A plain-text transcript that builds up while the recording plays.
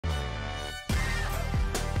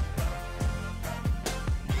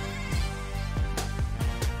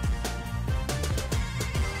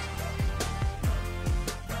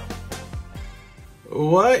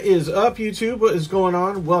What is up, YouTube? What is going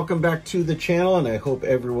on? Welcome back to the channel, and I hope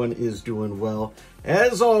everyone is doing well.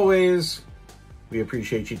 As always, we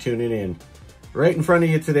appreciate you tuning in. Right in front of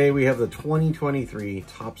you today, we have the 2023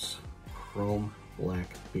 Topps Chrome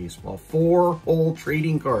Black Baseball 4-hole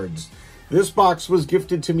trading cards. This box was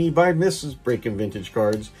gifted to me by Mrs. Breakin' Vintage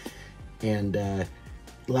Cards, and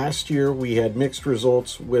last year we had mixed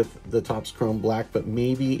results with the Topps Chrome Black, but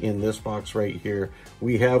maybe in this box right here,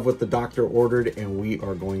 we have what the doctor ordered and we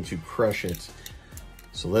are going to crush it.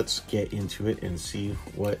 So let's get into it and see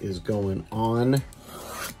what is going on.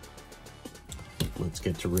 Let's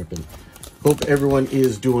get to ripping. Hope everyone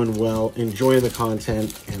is doing well, enjoying the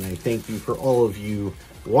content, and I thank you for all of you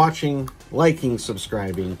watching, liking,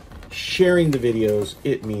 subscribing, sharing the videos.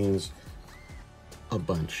 It means a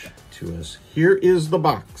bunch to us. Here is the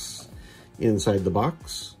box. Inside the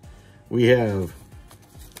box, we have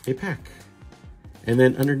a pack. And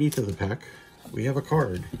then underneath of the pack, we have a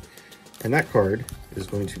card. And that card is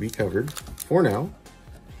going to be covered for now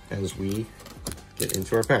as we get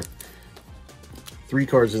into our pack. 3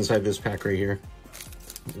 cards inside this pack right here.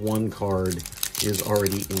 1 card is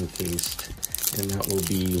already encased, and that will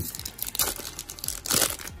be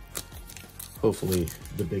hopefully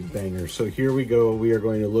the big banger. So here we go. We are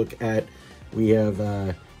going to look at, we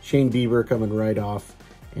have Shane Bieber coming right off,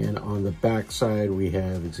 and on the back side we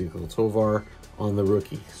have Ezekiel Tovar on the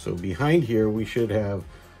rookie. So behind here we should have,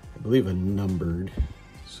 I believe, a numbered.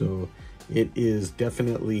 So it is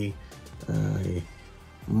definitely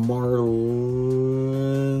Marlon,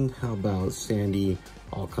 how about Sandy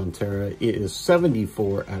Alcantara. It is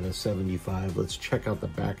 74 out of 75. Let's check out the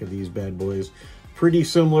back of these bad boys. Pretty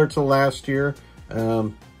similar to last year.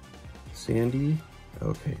 Sandy,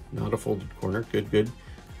 okay, not a folded corner. Good, good.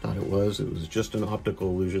 Thought it was just an optical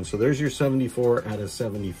illusion. So there's your 74 out of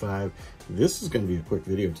 75. This is going to be a quick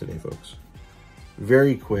video today, folks.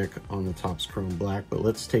 Very quick on the Topps Chrome Black, but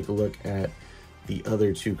let's take a look at the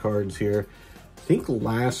other 2 cards here. I think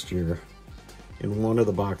last year, in one of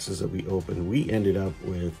the boxes that we opened, we ended up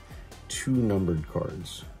with 2 numbered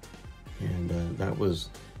cards. And that was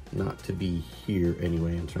not to be here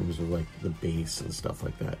anyway, in terms of like the base and stuff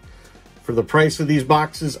like that. For the price of these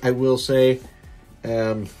boxes, I will say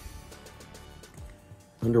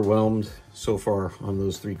underwhelmed so far on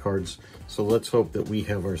those 3 cards. So let's hope that we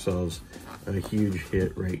have ourselves a huge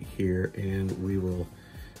hit right here, and we will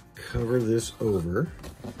cover this over.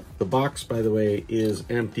 The box, by the way, is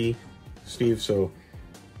empty, Steve, so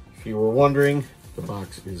if you were wondering, the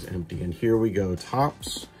box is empty. And here we go.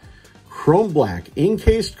 Topps Chrome Black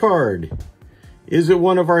encased card. Is it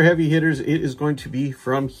one of our heavy hitters? It is going to be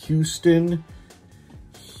from Houston,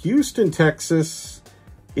 Texas.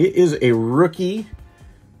 It is a rookie,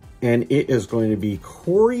 and it is going to be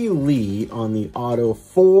Corey Lee on the auto.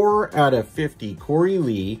 4 out of 50. Corey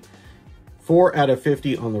Lee, 4 out of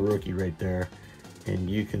 50 on the rookie right there. And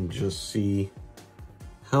you can just see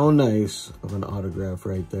how nice of an autograph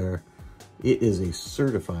right there. It is a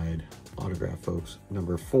certified autograph, folks.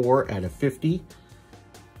 Number 4 out of 50.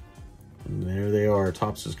 And there they are.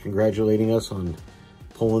 Topps is congratulating us on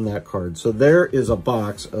pulling that card. So there is a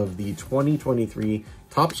box of the 2023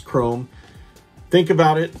 Topps Chrome. Think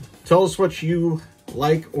about it. Tell us what you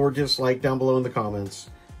like or dislike down below in the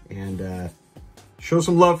comments. And show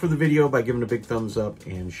some love for the video by giving a big thumbs up,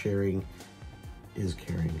 and sharing is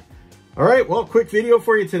caring. All right, well, quick video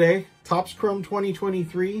for you today. Topps Chrome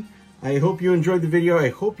 2023. I hope you enjoyed the video. I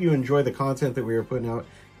hope you enjoy the content that we are putting out,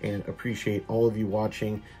 and appreciate all of you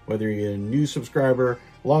watching, whether you're a new subscriber,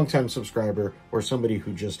 longtime subscriber, or somebody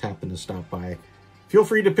who just happened to stop by. Feel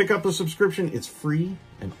free to pick up a subscription. It's free,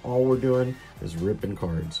 and all we're doing is ripping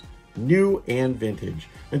cards, new and vintage.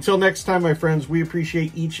 Until next time, my friends, we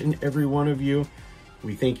appreciate each and every one of you.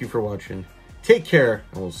 We thank you for watching. Take care,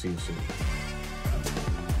 and we'll see you soon.